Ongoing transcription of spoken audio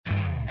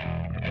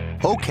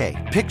Okay,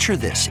 picture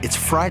this. It's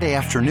Friday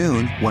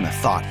afternoon when a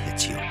thought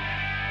hits you.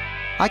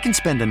 I can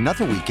spend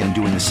another weekend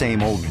doing the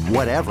same old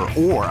whatever,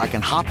 or I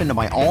can hop into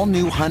my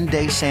all-new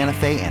Hyundai Santa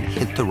Fe and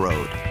hit the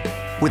road.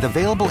 With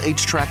available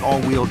H-Track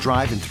all-wheel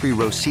drive and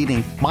 3-row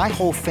seating, my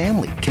whole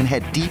family can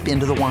head deep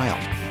into the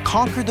wild.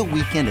 Conquer the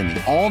weekend in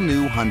the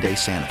all-new Hyundai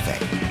Santa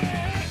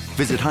Fe.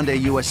 Visit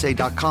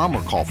HyundaiUSA.com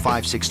or call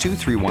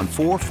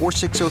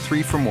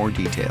 562-314-4603 for more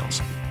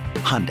details.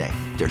 Hyundai,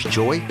 there's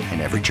joy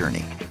in every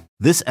journey.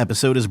 This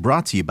episode is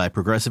brought to you by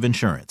Progressive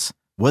Insurance.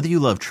 Whether you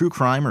love true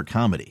crime or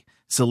comedy,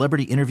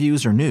 celebrity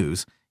interviews or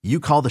news, you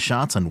call the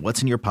shots on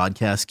what's in your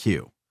podcast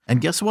queue. And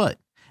guess what?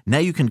 Now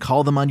you can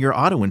call them on your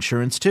auto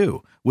insurance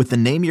too with the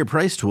Name Your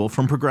Price tool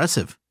from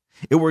Progressive.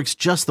 It works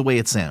just the way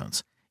it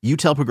sounds. You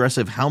tell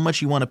Progressive how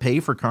much you want to pay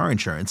for car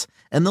insurance,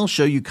 and they'll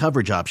show you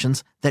coverage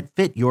options that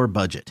fit your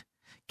budget.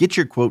 Get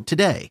your quote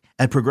today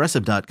at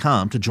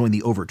Progressive.com to join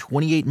the over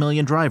 28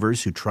 million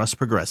drivers who trust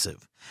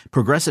Progressive.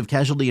 Progressive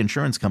Casualty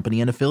Insurance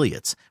Company and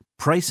Affiliates.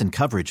 Price and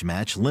coverage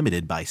match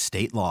limited by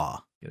state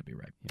law. Gotta be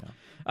right. Yeah.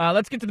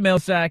 Let's get to the mail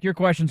sack. Your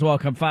questions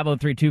welcome.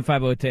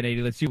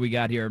 503-250-1080. Let's see what we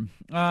got here.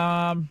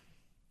 All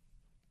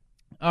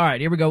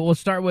right, here we go. We'll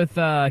start with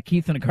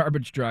Keith in a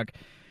garbage truck.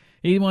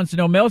 He wants to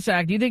know, mail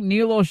sack, do you think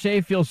Neil O'Shea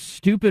feels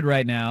stupid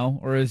right now,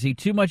 or is he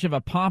too much of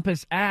a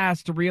pompous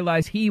ass to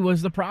realize he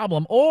was the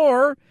problem?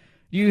 Or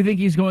do you think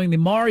he's going the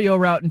Mario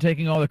route and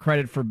taking all the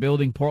credit for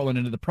building Portland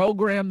into the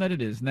program that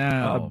it is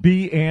now?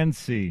 B and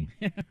C.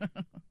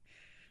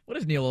 What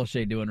is Neil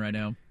O'Shea doing right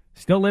now?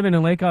 Still living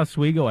in Lake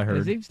Oswego, I heard.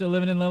 Is he still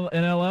living in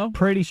LO?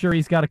 Pretty sure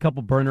he's got a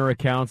couple burner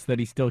accounts that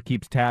he still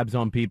keeps tabs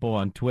on people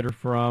on Twitter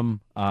from.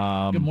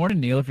 Good morning,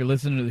 Neil, if you're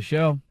listening to the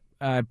show.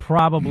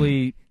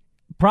 Probably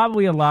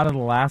a lot of the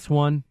last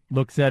one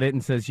looks at it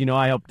and says,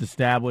 I helped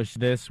establish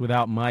this.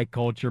 Without my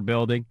culture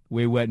building,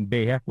 we wouldn't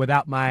be here.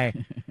 Without my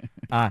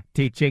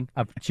teaching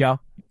of Joe,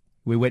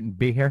 we wouldn't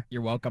be here.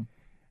 You're welcome.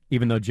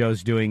 Even though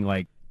Joe's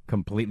doing,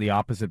 completely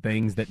opposite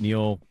things that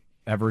Neil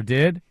ever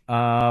did.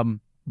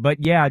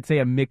 But, yeah, I'd say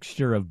a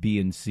mixture of B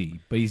and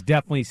C. But he's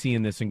definitely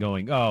seeing this and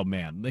going, oh,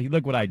 man,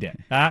 look what I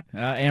did.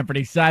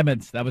 Anthony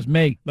Simons, that was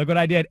me. Look what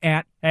I did,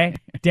 Ant. Hey,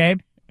 Dave,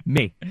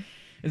 me.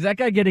 Is that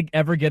guy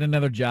ever get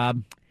another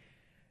job?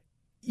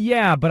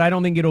 Yeah, but I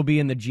don't think it'll be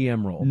in the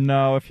GM role.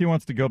 No, if he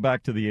wants to go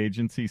back to the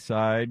agency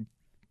side.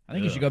 I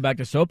think he should go back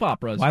to soap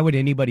operas. Why would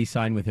anybody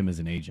sign with him as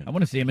an agent? I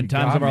want to see him in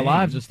Times of Our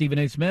Lives with Stephen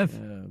A. Smith.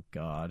 Oh,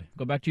 God.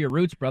 Go back to your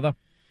roots, brother.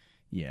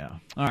 Yeah.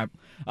 All right.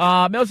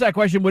 Millsack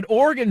question, would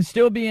Oregon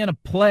still be in a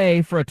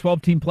play for a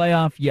 12-team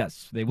playoff?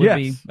 Yes, they would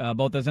be,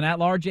 both as an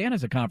at-large and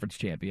as a conference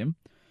champion.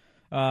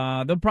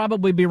 They'll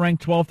probably be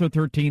ranked 12th or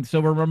 13th. So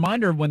a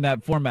reminder of when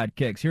that format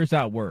kicks. Here's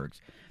how it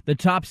works. The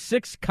top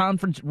 6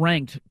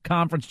 ranked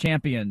conference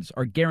champions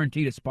are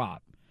guaranteed a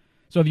spot.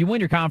 So if you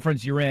win your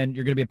conference, you're in.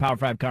 You're going to be a Power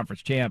 5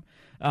 conference champ.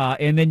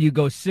 And then you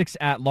go 6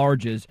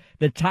 at-larges.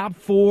 The top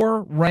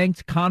 4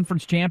 ranked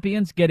conference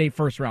champions get a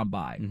first-round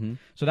bye. Mm-hmm.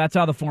 So that's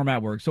how the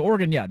format works. So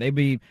Oregon, yeah, they'd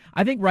be –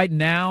 I think right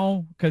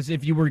now, because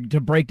if you were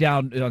to break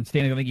down on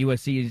standing, I think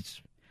USC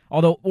is –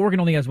 although Oregon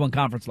only has 1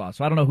 conference loss,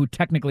 so I don't know who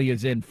technically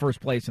is in first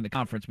place in the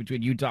conference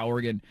between Utah,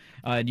 Oregon,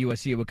 and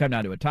USC. It would come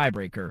down to a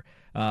tiebreaker.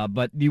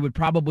 But you would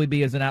probably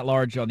be as an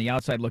at-large on the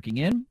outside looking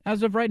in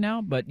as of right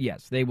now. But,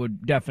 yes, they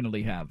would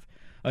definitely have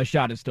a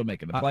shot at still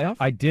making the playoff.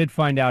 I did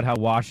find out how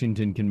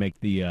Washington can make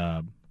the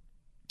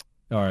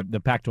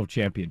Pac-12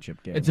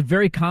 championship game. It's a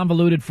very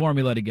convoluted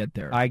formula to get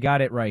there. I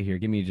got it right here.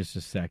 Give me just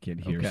a second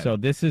here. Okay. So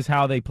this is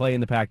how they play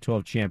in the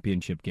Pac-12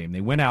 championship game. They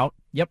win out.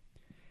 Yep.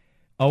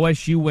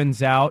 OSU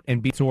wins out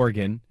and beats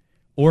Oregon.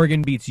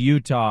 Oregon beats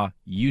Utah.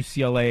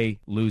 UCLA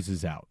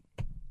loses out.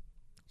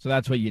 So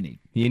that's what you need.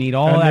 You need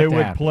all and that they to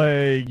would happen.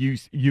 play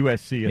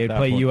USC at They'd that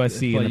play point.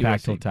 USC in the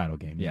Pac-12 title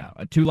game. Yeah,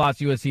 a 2-loss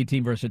USC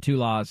team versus a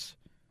 2-loss.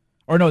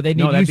 Or no, they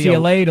need that'd be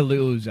UCLA to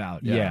lose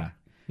out. Yeah.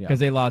 Because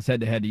they lost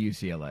head-to-head to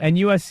UCLA. And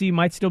USC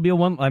might still be a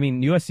one. I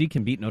mean, USC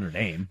can beat Notre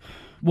Dame.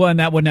 Well, and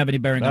that wouldn't have any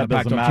bearing on the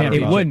doesn't Pac-12 matter.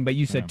 championship. It wouldn't, but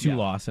you said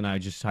 2-loss, and I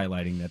was just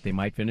highlighting that they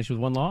might finish with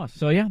 1 loss.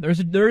 So, yeah,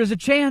 there is a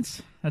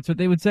chance. That's what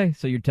they would say.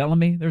 So you're telling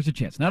me there's a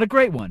chance. Not a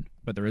great one,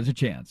 but there is a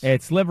chance. A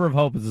sliver of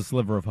hope is a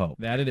sliver of hope.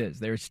 That it is.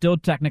 They're still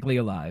technically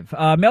alive.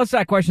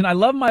 Mailsack question. I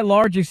love my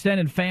large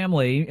extended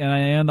family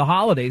and the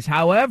holidays.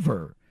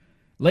 However,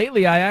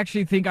 lately I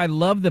actually think I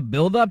love the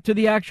build-up to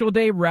the actual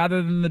day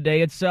rather than the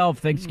day itself.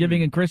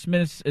 Thanksgiving and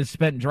Christmas is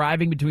spent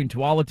driving between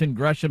Tualatin,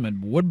 Gresham,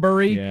 and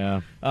Woodbury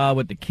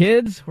with the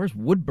kids. Where's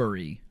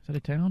Woodbury? Is that a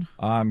town?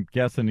 I'm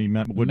guessing he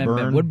meant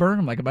Woodburn. Woodburn?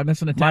 I'm like, am I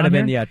missing a town Might have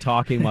been, here?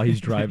 talking while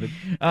he's driving.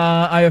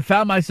 I have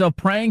found myself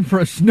praying for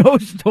a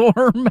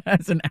snowstorm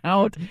as an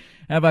out.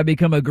 Have I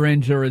become a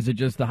Grinch, or is it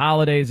just the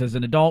holidays as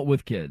an adult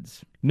with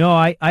kids? No,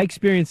 I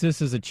experienced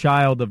this as a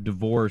child of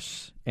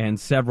divorce and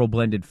several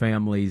blended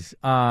families.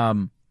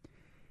 There's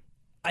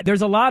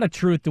a lot of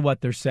truth to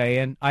what they're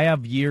saying. I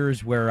have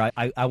years where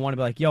I want to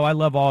be like, yo, I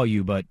love all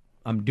you, but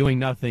I'm doing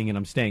nothing and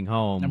I'm staying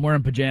home. I'm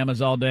wearing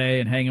pajamas all day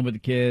and hanging with the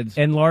kids.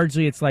 And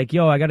largely it's like,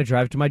 I got to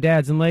drive to my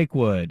dad's in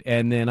Lakewood.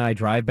 And then I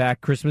drive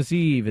back Christmas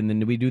Eve. And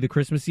then we do the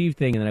Christmas Eve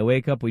thing. And then I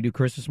wake up, we do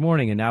Christmas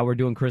morning. And now we're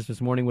doing Christmas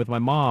morning with my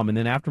mom. And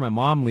then after my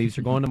mom leaves,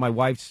 we're going to my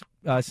wife's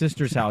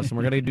sister's house. And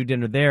we're going to do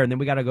dinner there. And then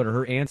we got to go to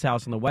her aunt's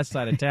house on the west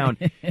side of town.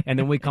 And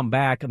then we come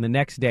back. And the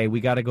next day,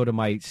 we got to go to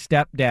my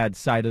stepdad's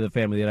side of the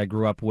family that I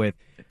grew up with.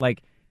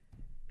 Like,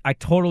 I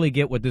totally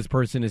get what this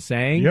person is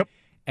saying. Yep.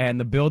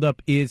 And the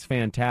buildup is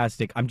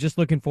fantastic. I'm just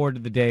looking forward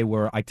to the day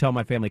where I tell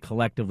my family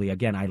collectively,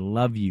 again, I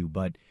love you,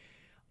 but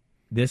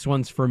this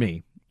one's for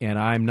me. And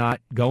I'm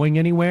not going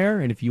anywhere.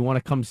 And if you want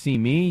to come see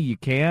me, you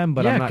can.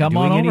 But I'm not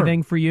doing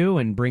anything for you.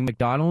 And bring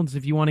McDonald's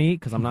if you want to eat,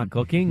 because I'm not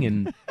cooking.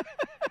 And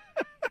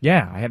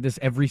yeah, I have this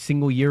every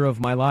single year of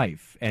my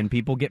life. And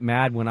people get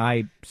mad when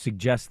I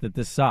suggest that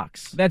this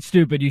sucks. That's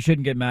stupid. You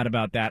shouldn't get mad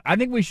about that. I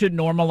think we should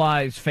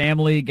normalize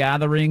family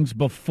gatherings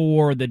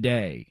before the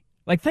day.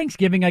 Like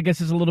Thanksgiving, I guess,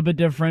 is a little bit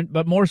different,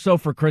 but more so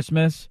for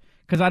Christmas.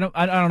 Because I don't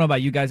know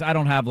about you guys. I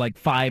don't have like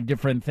 5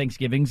 different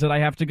Thanksgivings that I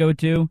have to go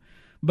to.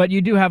 But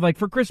you do have, like,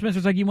 for Christmas,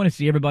 it's like you want to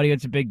see everybody.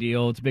 It's a big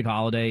deal. It's a big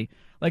holiday.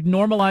 Like,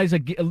 normalize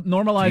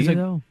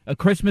a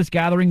Christmas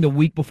gathering the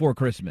week before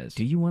Christmas.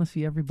 Do you want to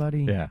see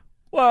everybody? Yeah.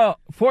 Well,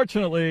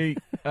 fortunately,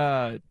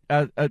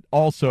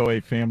 also a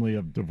family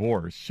of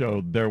divorce,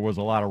 so there was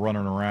a lot of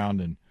running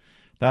around and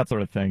that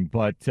sort of thing.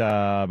 But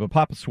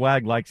Papa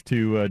Swag likes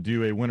to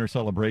do a winter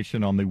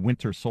celebration on the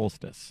winter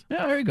solstice.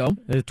 Yeah, there you go.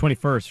 The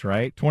 21st,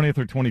 right? 20th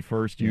or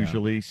 21st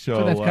usually.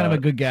 So that's kind of a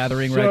good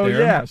gathering right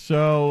there. Yeah,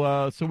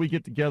 so we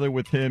get together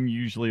with him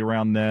usually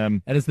around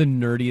them. That is the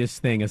nerdiest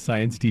thing a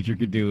science teacher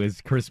could do,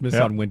 is Christmas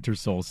on winter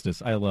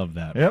solstice. I love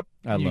that. Yep.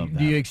 I love that.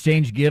 Do you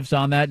exchange gifts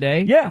on that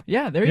day? Yeah.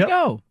 Yeah, there you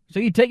go. So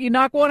you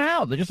knock one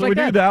out. Just so like we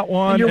that. do that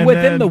one. And you're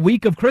within the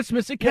week of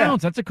Christmas. It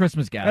counts. That's a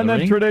Christmas gathering.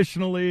 And then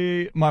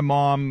traditionally, my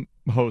mom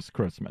hosts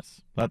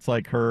Christmas. That's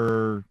like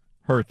her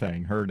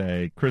thing, her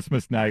day.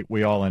 Christmas night,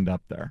 we all end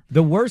up there.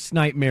 The worst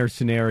nightmare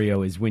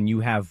scenario is when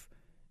you have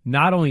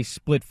not only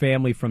split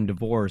family from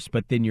divorce,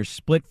 but then your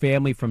split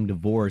family from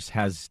divorce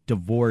has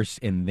divorce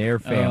in their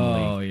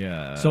family. Oh,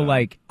 yeah. So,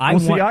 like,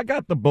 I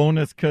got the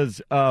bonus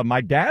because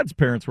my dad's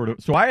parents were...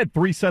 So I had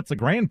 3 sets of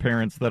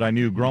grandparents that I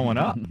knew growing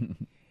up.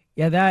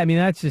 Yeah,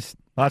 that's just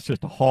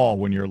a haul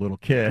when you're a little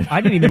kid.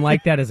 I didn't even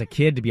like that as a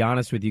kid, to be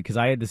honest with you, because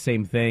I had the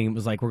same thing. It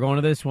was like, we're going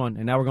to this one,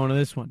 and now we're going to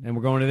this one, and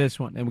we're going to this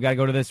one, and we got to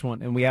go to this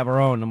one, and we have our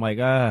own. I'm like,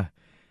 I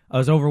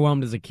was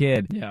overwhelmed as a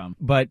kid. Yeah.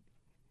 But,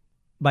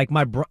 like,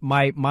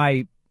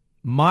 my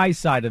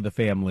side of the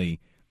family,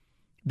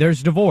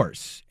 there's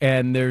divorce,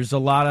 and there's a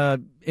lot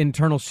of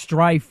internal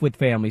strife with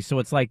family. So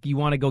it's like, you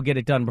want to go get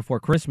it done before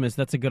Christmas.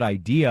 That's a good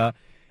idea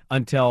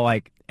until,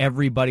 like,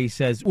 everybody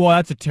says, well,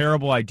 that's a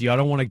terrible idea. I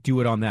don't want to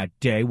do it on that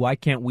day. Why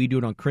can't we do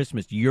it on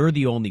Christmas? You're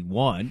the only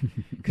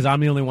one, because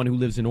I'm the only one who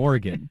lives in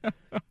Oregon.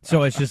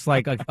 So it's just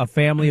like a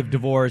family of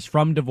divorce,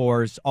 from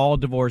divorce, all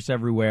divorce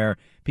everywhere.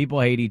 People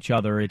hate each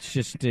other. It's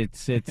just,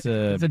 it's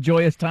a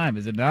joyous time,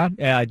 is it not?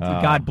 Yeah,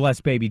 God bless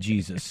baby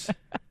Jesus.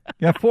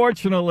 Yeah,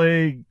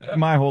 fortunately,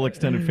 my whole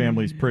extended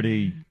family's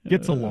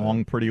gets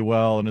along pretty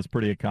well and is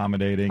pretty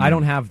accommodating. I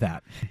don't have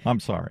that. I'm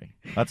sorry.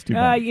 That's too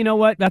bad. You know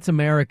what? That's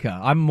America.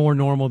 I'm more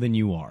normal than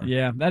you are.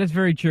 Yeah, that is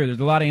very true. There's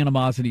a lot of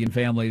animosity in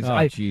families. Oh,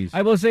 jeez.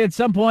 I will say at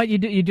some point you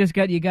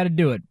got to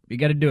do it. You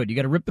got to do it. You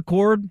got to rip the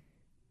cord.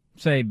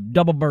 Say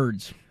double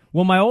birds.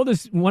 Well,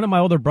 one of my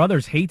older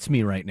brothers hates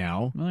me right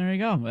now. Well, there you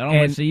go. I don't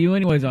want to see you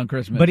anyways on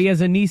Christmas. But he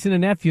has a niece and a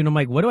nephew, and I'm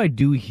like, what do I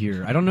do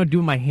here? I don't know what to do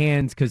with my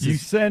hands. Because you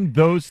send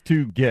those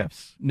 2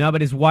 gifts. No,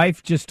 but his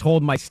wife just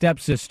told my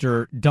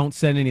stepsister, don't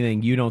send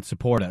anything. You don't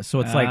support us. So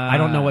it's like, I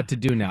don't know what to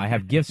do now. I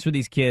have gifts for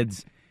these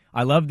kids.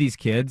 I love these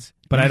kids,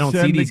 but I don't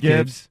see these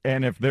gifts, kids.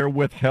 And if they're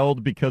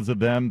withheld because of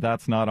them,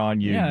 that's not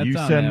on you. Yeah, you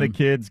send the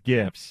kids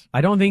gifts.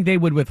 I don't think they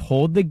would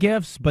withhold the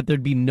gifts, but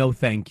there'd be no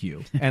thank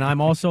you. And I'm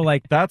also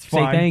like, that's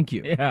fine. Say thank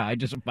you. Yeah, I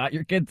just bought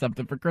your kid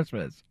something for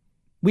Christmas.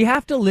 We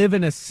have to live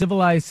in a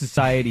civilized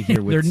society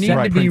here with there need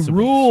set to be principles.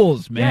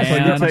 rules, man. So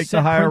you take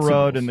the higher principles.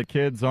 road, and the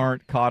kids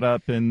aren't caught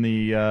up in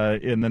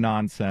the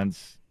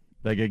nonsense.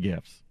 They get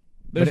gifts.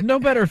 There's no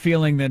better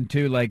feeling than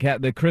to like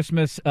have the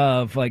Christmas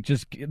of like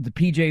just the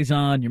PJs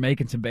on. You're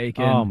making some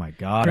bacon. Oh my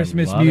God!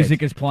 Christmas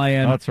music is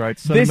playing. That's right.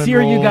 This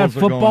year you got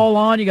football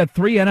on. You got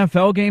 3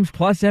 NFL games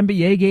plus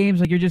NBA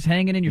games. Like you're just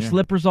hanging in your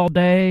slippers all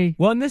day.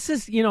 Well, and this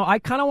is, I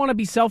kind of want to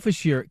be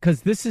selfish here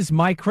because this is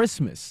my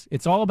Christmas.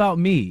 It's all about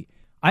me.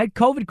 I had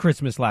COVID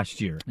Christmas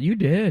last year. You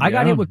did. I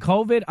got hit with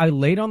COVID. I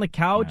laid on the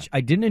couch.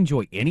 I didn't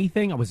enjoy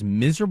anything. I was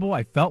miserable.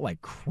 I felt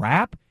like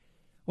crap.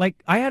 Like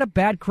I had a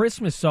bad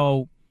Christmas,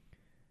 so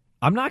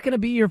I'm not going to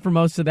be here for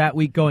most of that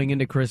week going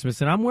into Christmas,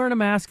 and I'm wearing a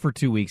mask for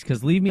 2 weeks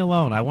because leave me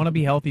alone. I want to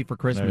be healthy for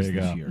Christmas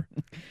this year.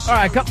 All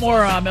right, a couple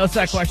more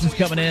Millsack questions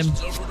coming in.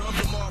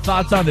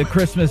 Thoughts on the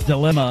Christmas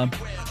dilemma.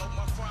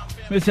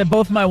 They said,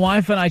 both my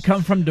wife and I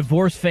come from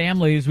divorced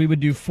families. We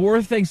would do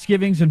 4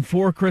 Thanksgivings and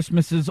 4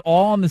 Christmases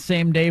all on the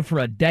same day for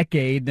a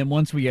decade. Then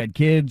once we had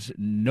kids,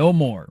 no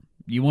more.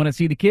 You want to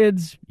see the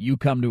kids? You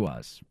come to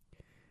us.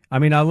 I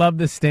mean, I love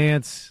this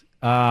stance.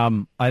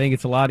 I think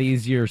it's a lot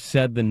easier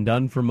said than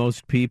done for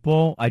most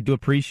people. I do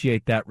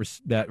appreciate that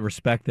that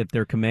respect that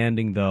they're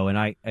commanding, though.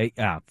 And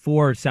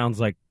 4 sounds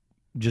like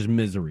just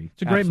misery.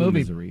 It's a great Absolute movie.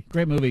 Misery.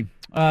 Great movie.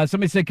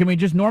 Somebody said, can we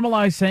just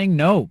normalize saying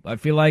no? I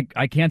feel like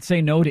I can't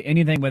say no to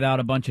anything without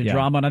a bunch of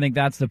drama, and I think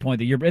that's the point.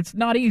 That it's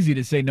not easy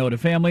to say no to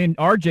family. And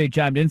RJ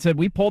chimed in and said,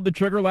 we pulled the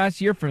trigger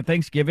last year for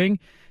Thanksgiving.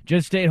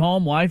 Just stayed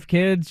home, wife,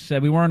 kids.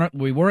 Said we weren't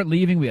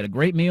leaving. We had a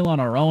great meal on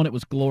our own. It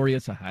was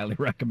glorious. I highly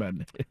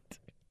recommend it.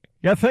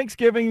 Yeah,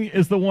 Thanksgiving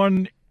is the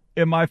one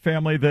in my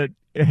family that,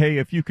 hey,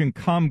 if you can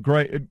come,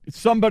 great.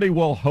 Somebody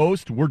will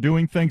host. We're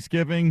doing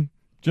Thanksgiving.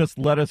 Just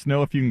let us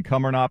know if you can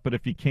come or not, but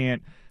if you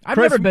can't. I've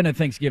never been a big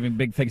Thanksgiving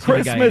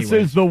Christmas guy anyways.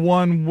 is the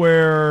one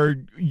where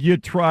you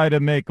try to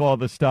make all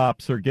the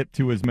stops or get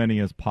to as many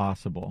as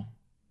possible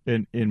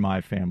in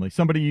my family.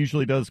 Somebody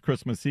usually does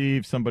Christmas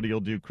Eve. Somebody will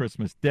do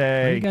Christmas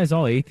Day. Are you guys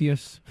all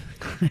atheists?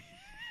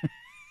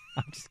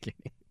 I'm just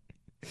kidding.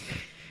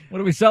 What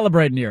are we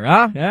celebrating here,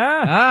 huh?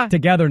 Yeah. Huh?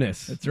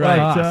 Togetherness. That's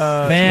right.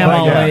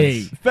 Family.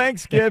 Family.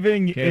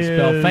 Thanksgiving Can't is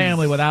spell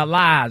family without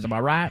lies. Am I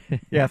right?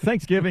 Yeah,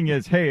 Thanksgiving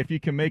is, hey, if you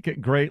can make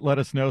it, great. Let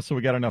us know so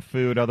we got enough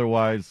food.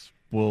 Otherwise,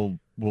 we'll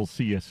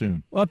see you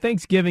soon. Well,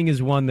 Thanksgiving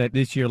is one that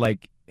this year,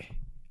 like,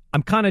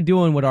 I'm kind of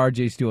doing what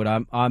RJ's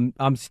doing.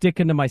 I'm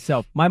sticking to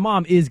myself. My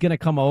mom is going to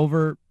come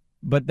over,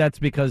 but that's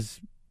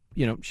because,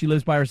 she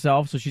lives by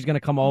herself, so she's going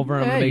to come over.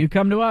 And I'm gonna you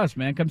come to us,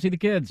 man. Come see the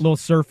kids. A little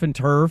surf and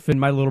turf,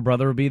 and my little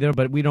brother will be there,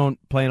 but we don't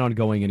plan on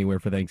going anywhere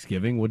for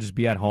Thanksgiving. We'll just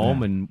be at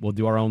home, and we'll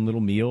do our own little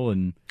meal.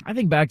 And I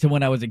think back to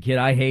when I was a kid,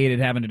 I hated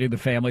having to do the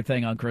family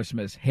thing on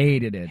Christmas.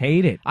 Hated it.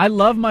 Hate it. I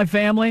love my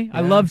family. Yeah.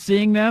 I love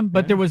seeing them,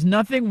 but there was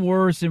nothing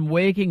worse than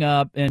waking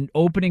up and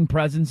opening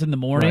presents in the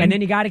morning. Right. And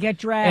then you got to get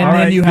dressed. And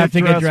then you have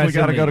to get dressed. We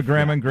got to go to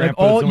Grandma and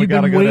Grandpa's, and we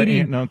got to go to Aunt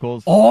and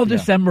Uncle's. All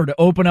December to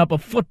open up a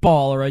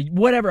football or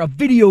a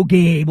video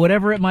game,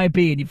 whatever it might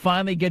be. And you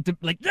finally get to,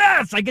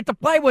 yes, I get to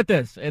play with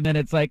this. And then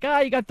it's like,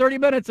 you got 30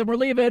 minutes and we're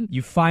leaving.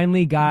 You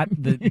finally got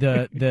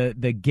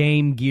the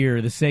Game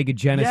Gear, the Sega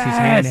Genesis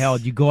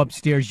handheld. You go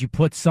upstairs, you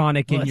put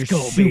Sonic in, you're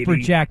super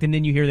jacked, and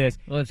then you hear this.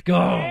 Let's go.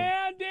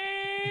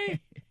 Andy,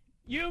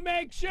 you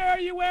make sure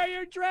you wear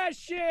your dress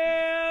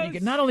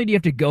shoes. Not only do you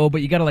have to go,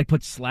 but you got to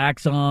put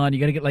slacks on. You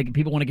got to get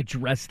people want to get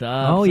dressed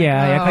up. Oh, it's yeah.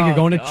 Act like you're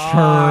going to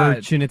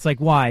church, and it's like,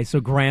 why?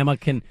 So Grandma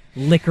can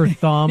lick her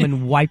thumb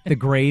and wipe the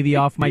gravy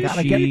off my cheek.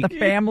 Gotta get the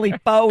family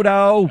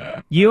photo.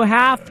 You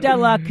have to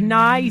look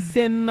nice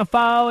in the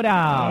photo.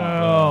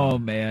 Oh,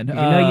 man.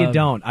 You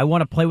don't. I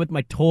want to play with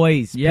my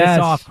toys. Yes.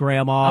 Piss off,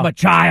 Grandma. I'm a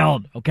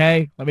child,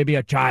 okay? Let me be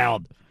a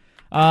child.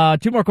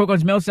 2 more quick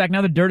ones. Millsack,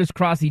 now the dirt is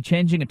Crossy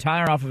changing a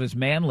tire off of his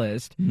man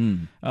list.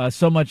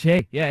 So much,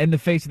 in the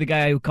face of the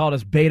guy who called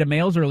us beta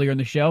males earlier in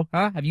the show.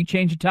 Huh? Have you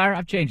changed a tire?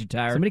 I've changed a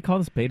tire. Somebody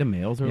called us beta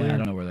males earlier? Yeah, I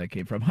don't know where that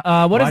came from.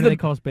 Why do they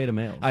call us beta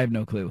males? I have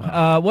no clue.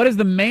 What is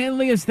the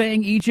manliest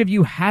thing each of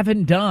you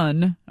haven't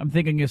done? I'm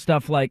thinking of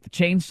stuff like the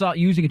chainsaw,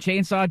 using a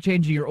chainsaw,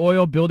 changing your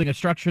oil, building a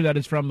structure that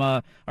is from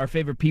our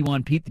favorite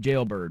P1, Pete the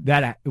Jailbird.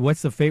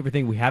 What's the favorite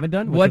thing we haven't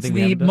done? What's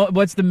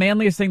the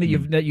manliest thing that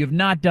you've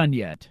not done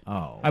yet?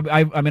 Oh.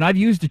 I've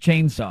used a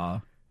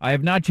chainsaw. I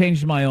have not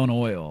changed my own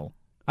oil.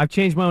 I've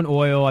changed my own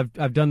oil.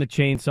 I've done the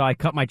chainsaw. I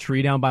cut my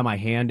tree down by my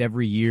hand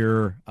every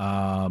year.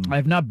 I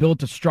have not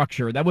built a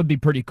structure. That would be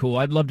pretty cool.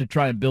 I'd love to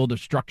try and build a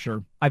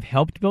structure. I've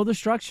helped build a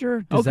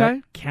structure. Does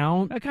that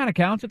count? That kind of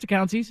counts. It's a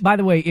countsies. By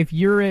the way, if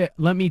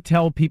let me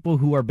tell people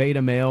who are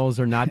beta males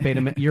or not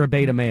beta you're a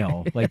beta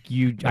male. Like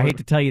I hate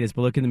to tell you this,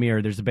 but look in the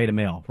mirror. There's a beta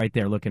male right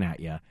there looking at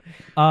you.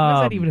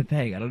 What's that even a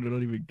thing? I don't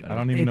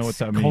even know what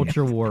that means.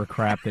 Culture war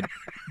crap that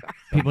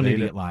people need to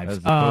get lives. As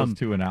opposed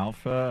to an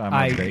alpha,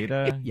 I'm a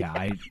beta.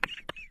 Yeah,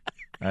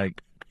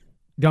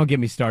 don't get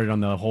me started on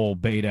the whole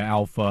beta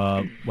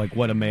alpha, like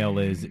what a male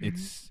is.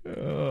 It's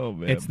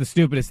the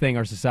stupidest thing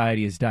our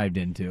society has dived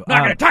into. Not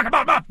gonna talk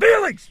about my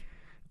feelings.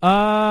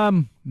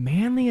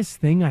 Manliest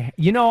thing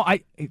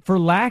I for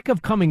lack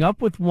of coming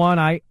up with one,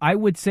 I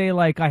would say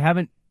I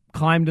haven't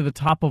climbed to the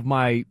top of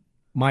my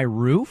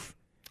roof.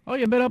 Oh,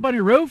 you've been up on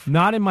your roof?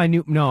 Not in my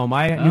new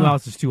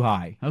house is too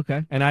high.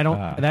 Okay. And I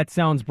don't, that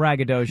sounds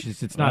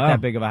braggadocious. It's not that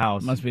big of a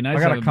house. Must be nice. I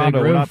got to have a condo.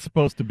 big roof. We're not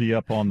supposed to be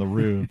up on the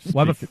roofs.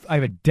 Well, I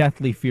have a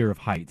deathly fear of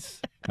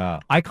heights.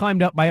 I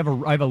climbed up. I have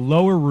a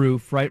lower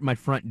roof right at my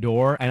front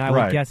door, and I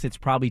would guess it's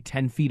probably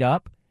 10 feet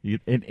up.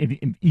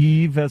 An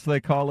Eve, as they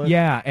call it?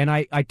 Yeah, and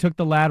I took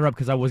the ladder up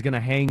because I was going to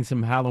hang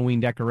some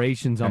Halloween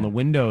decorations on the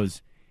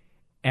windows.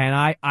 And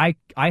I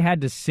had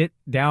to sit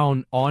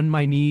down on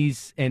my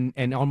knees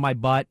and on my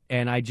butt,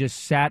 and I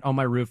just sat on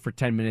my roof for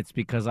 10 minutes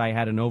because I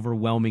had an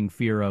overwhelming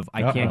fear of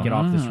I can't get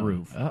off this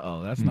roof.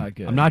 Uh-oh, that's not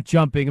good. I'm not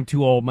jumping. I'm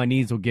too old. My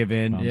knees will give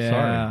in. I'm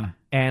sorry.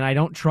 And I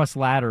don't trust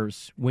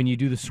ladders when you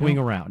do the swing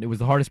around. It was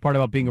the hardest part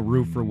about being a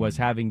roofer was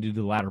having to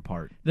do the ladder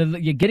part.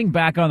 Getting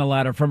back on the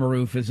ladder from a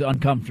roof is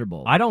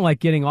uncomfortable. I don't like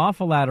getting off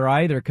a ladder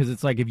either because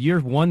it's like if you're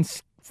one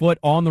foot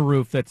on the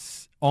roof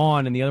that's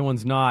on and the other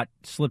one's not,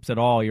 slips at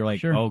all, you're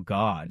like, oh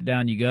God.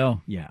 Down you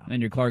go. Yeah.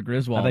 And you're Clark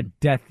Griswold. I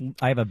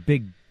have a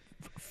big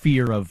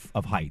fear of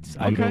heights.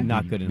 I'm Okay.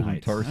 not good in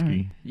heights.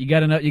 Tarsky. You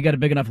got a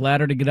big enough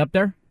ladder to get up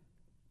there?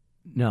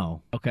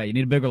 No. Okay, you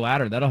need a bigger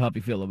ladder. That'll help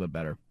you feel a little bit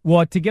better.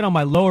 Well, to get on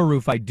my lower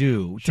roof, I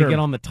do. Sure. To get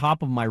on the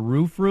top of my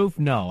roof,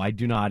 no, I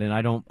do not, and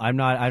I don't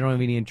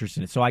have any interest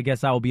in it. So I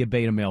guess I will be a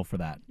beta male for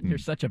that. You're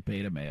such a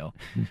beta male.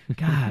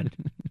 God,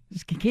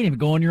 you can't even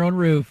go on your own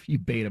roof. You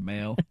beta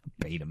male.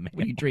 Beta male.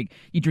 What do you drink?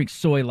 You drink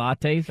soy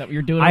lattes? Is that what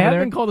you're doing? I over have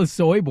there? been called a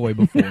soy boy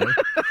before.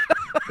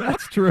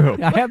 That's true.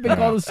 I have been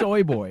called a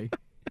soy boy.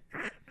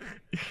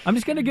 I'm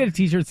just gonna get a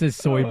T-shirt that says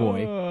 "soy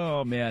boy."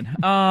 Oh man.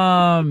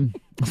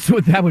 So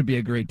that would be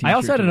a great T-shirt. I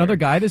also had to another wear.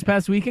 guy this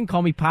past weekend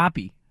call me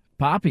Poppy.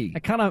 Poppy. I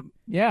kind of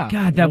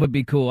God, that would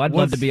be cool. I'd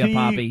love to be a Was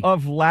Poppy. he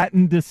of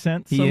Latin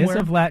descent He somewhere?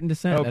 is of Latin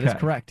descent. That is Okay.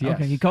 correct. Yes.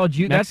 Okay, he called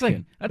you.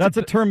 Mexican. That's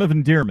a term of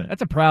endearment.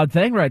 That's a proud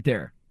thing right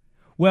there.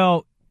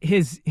 Well,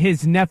 his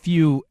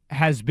nephew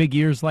has big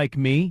ears like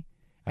me,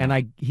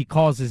 and he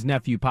calls his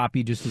nephew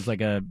Poppy just as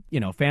like a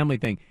family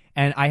thing.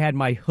 And I had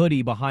my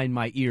hoodie behind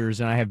my ears,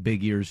 and I have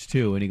big ears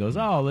too. And he goes,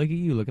 "Oh, look at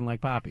you, looking like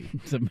Poppy."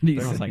 Somebody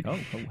I was said, like, "Oh,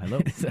 hello."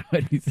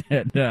 somebody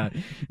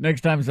said,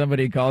 next time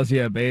somebody calls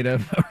you a beta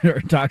or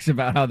talks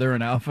about how they're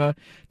an alpha,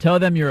 tell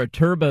them you're a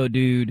turbo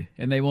dude,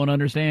 and they won't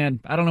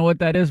understand. I don't know what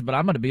that is, but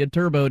I'm going to be a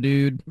turbo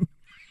dude.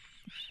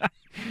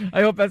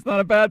 I hope that's not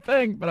a bad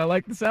thing, but I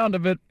like the sound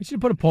of it. We should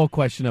put a poll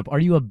question up. Are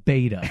you a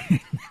beta?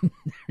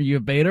 Are you a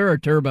beta or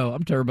turbo?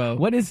 I'm turbo.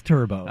 What is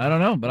turbo? I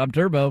don't know, but I'm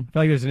turbo. I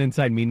feel like there's an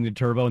inside meaning to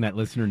turbo, and that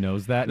listener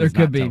knows that. There and is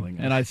could not be, telling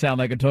us. and I sound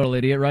like a total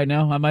idiot right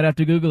now. I might have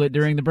to Google it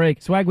during the break.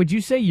 Swag, would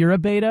you say you're a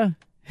beta?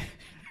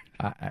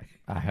 I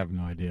have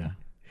no idea.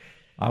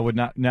 I would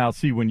not. Now,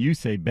 see, when you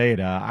say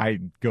beta, I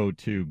go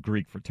to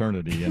Greek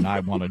fraternity, and I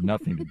wanted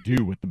nothing to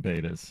do with the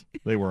betas.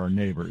 They were our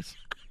neighbors.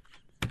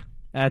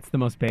 That's the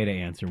most beta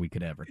answer we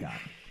could ever got.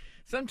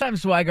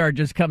 Sometimes Swigart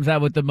just comes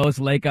out with the most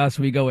Lake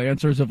Oswego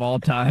answers of all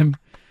time.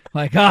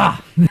 Like,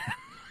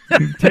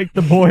 Take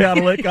the boy out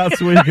of Lake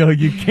Oswego.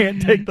 You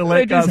can't take the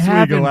Lake it just Oswego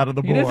happened. out of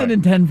the boy. He doesn't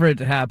intend for it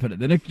to happen.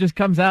 Then it just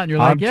comes out, and you're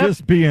like, I'm "Yep."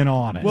 just being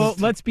honest. Well,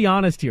 let's be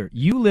honest here.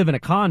 You live in a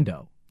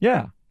condo.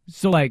 yeah.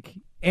 So,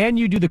 and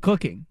you do the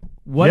cooking.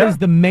 What is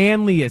the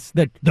manliest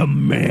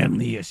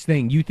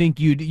thing you think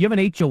you have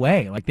an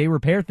HOA? Like, they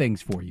repair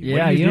things for you.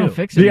 Yeah, What do you do? don't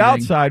fix The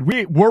anything. outside,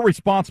 we're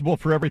responsible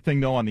for everything,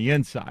 though, on the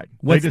inside.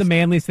 What's the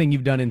manliest thing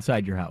you've done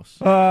inside your house?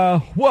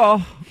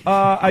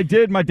 I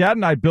did. My dad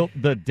and I built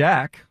the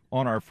deck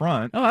on our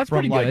front. Oh, that's from,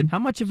 pretty good. How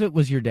much of it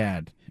was your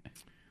dad?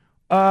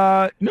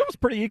 No, it was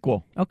pretty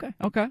equal. Okay.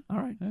 Okay. All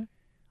right.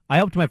 I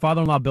helped my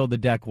father-in-law build the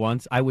deck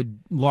once. I would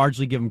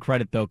largely give him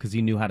credit, though, because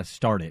he knew how to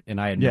start it, and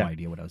I had no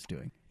idea what I was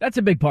doing. That's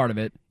a big part of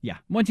it. Yeah.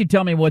 Once you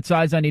tell me what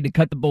size I need to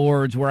cut the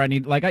boards, where I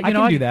need, I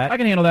can do that. I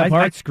can handle that I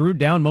part. screwed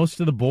down most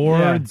of the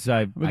boards.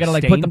 We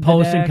got to put the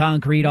posts in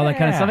concrete, all that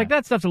kind of stuff. Yeah. Like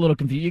that stuff's a little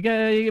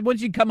confusing.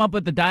 Once you come up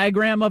with the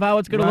diagram of how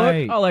it's going to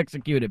Right. look, I'll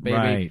execute it,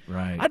 baby.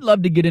 Right. I'd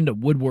love to get into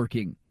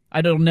woodworking.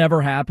 It'll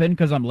never happen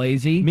because I'm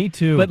lazy. Me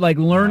too. But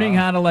learning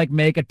how to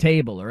make a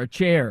table or a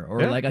chair or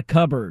a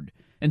cupboard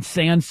and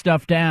sand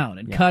stuff down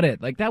and cut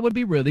it, that would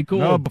be really cool.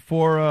 No,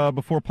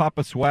 before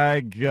Papa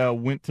Swag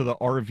went to the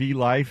RV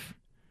life,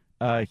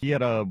 he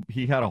had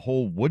a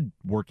whole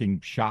woodworking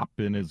shop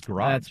in his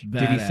garage. That's badass.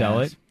 Did he sell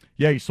it?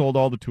 Yeah, he sold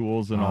all the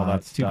tools and all that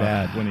that's too stuff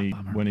bad.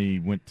 when he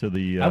went to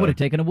the. I would have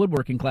taken a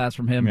woodworking class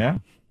from him. Yeah.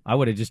 I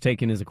would have just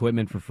taken his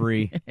equipment for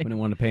free. Wouldn't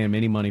want to pay him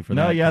any money for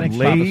No, that. he had Thanks,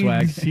 Papa Swag.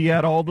 lathes. He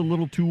had all the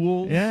little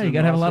tools. Yeah, you and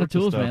got to have a all lot of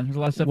sorts tools, stuff. man. There's a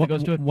lot of stuff that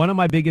goes to it. One of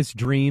my biggest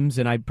dreams,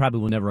 and I probably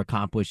will never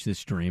accomplish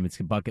this dream, it's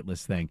a bucket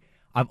list thing.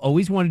 I've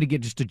always wanted to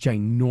get just a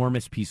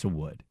ginormous piece of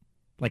wood.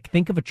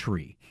 Think of a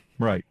tree.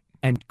 Right.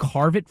 And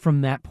carve it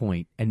from that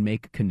point and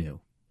make a canoe.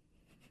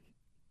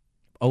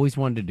 Always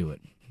wanted to do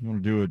it. You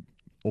want to do it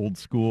old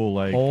school,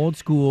 Old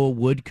school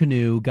wood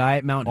canoe, guy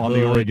at Mount on Hood.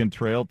 the Oregon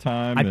Trail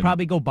time. I'd and-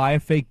 probably go buy a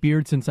fake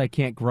beard since I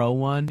can't grow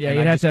one. Yeah, and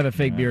you'd I have just- to have a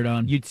fake beard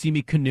on. You'd see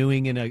me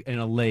canoeing in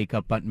a lake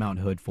up at Mount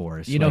Hood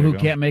Forest. You know There who you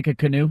go. can't make a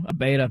canoe? A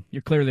beta.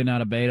 You're clearly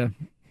not a beta.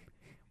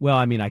 Well,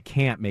 I mean, I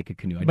can't make a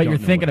canoe. But you're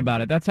thinking about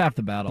it. That's half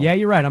the battle. Yeah,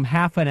 you're right. I'm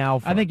half an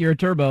alpha. I think you're a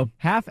turbo.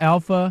 half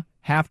alpha,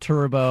 half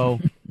turbo,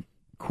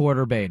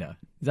 quarter beta.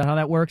 Is that how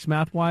that works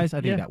math-wise? I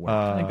think Yeah. that works.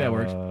 I think that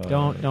works.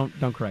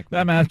 Don't correct me.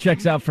 That math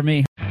checks out for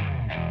me.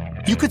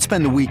 You could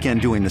spend the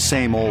weekend doing the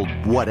same old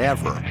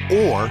whatever,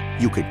 or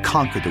you could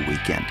conquer the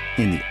weekend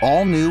in the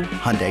all-new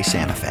Hyundai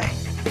Santa Fe.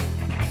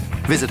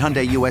 Visit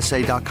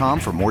HyundaiUSA.com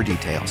for more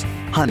details.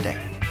 Hyundai,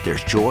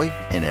 there's joy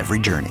in every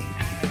journey.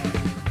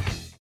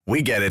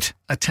 We get it.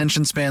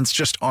 Attention spans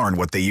just aren't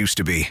what they used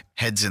to be.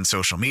 Heads in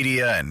social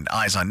media and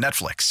eyes on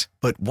Netflix.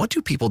 But what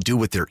do people do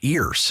with their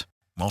ears?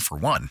 Well, for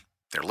one,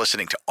 they're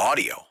listening to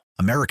audio.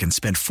 Americans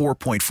spend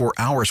 4.4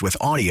 hours with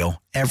audio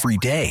every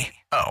day.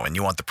 Oh, and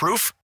you want the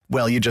proof?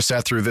 Well, you just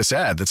sat through this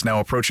ad that's now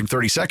approaching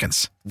 30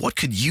 seconds. What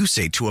could you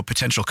say to a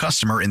potential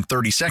customer in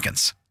 30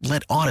 seconds?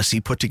 Let Odyssey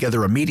put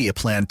together a media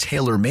plan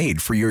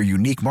tailor-made for your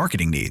unique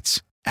marketing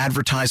needs.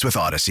 Advertise with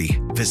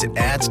Odyssey. Visit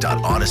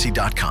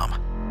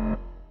ads.odyssey.com.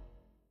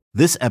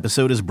 This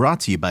episode is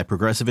brought to you by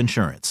Progressive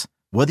Insurance.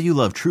 Whether you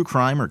love true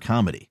crime or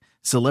comedy,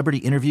 celebrity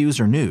interviews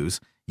or news,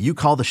 You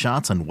call the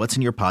shots on what's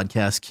in your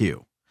podcast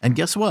queue. And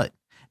guess what?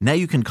 Now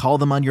you can call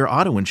them on your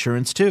auto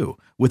insurance too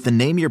with the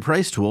Name Your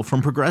Price tool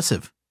from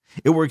Progressive.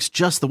 It works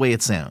just the way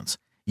it sounds.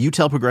 You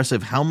tell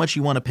Progressive how much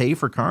you want to pay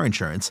for car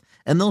insurance,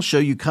 and they'll show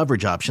you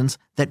coverage options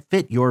that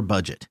fit your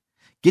budget.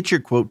 Get your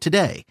quote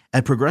today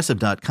at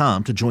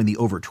Progressive.com to join the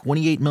over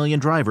 28 million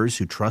drivers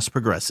who trust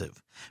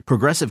Progressive.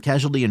 Progressive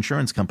Casualty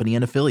Insurance Company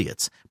and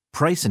Affiliates.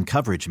 Price and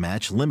coverage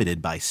match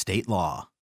limited by state law.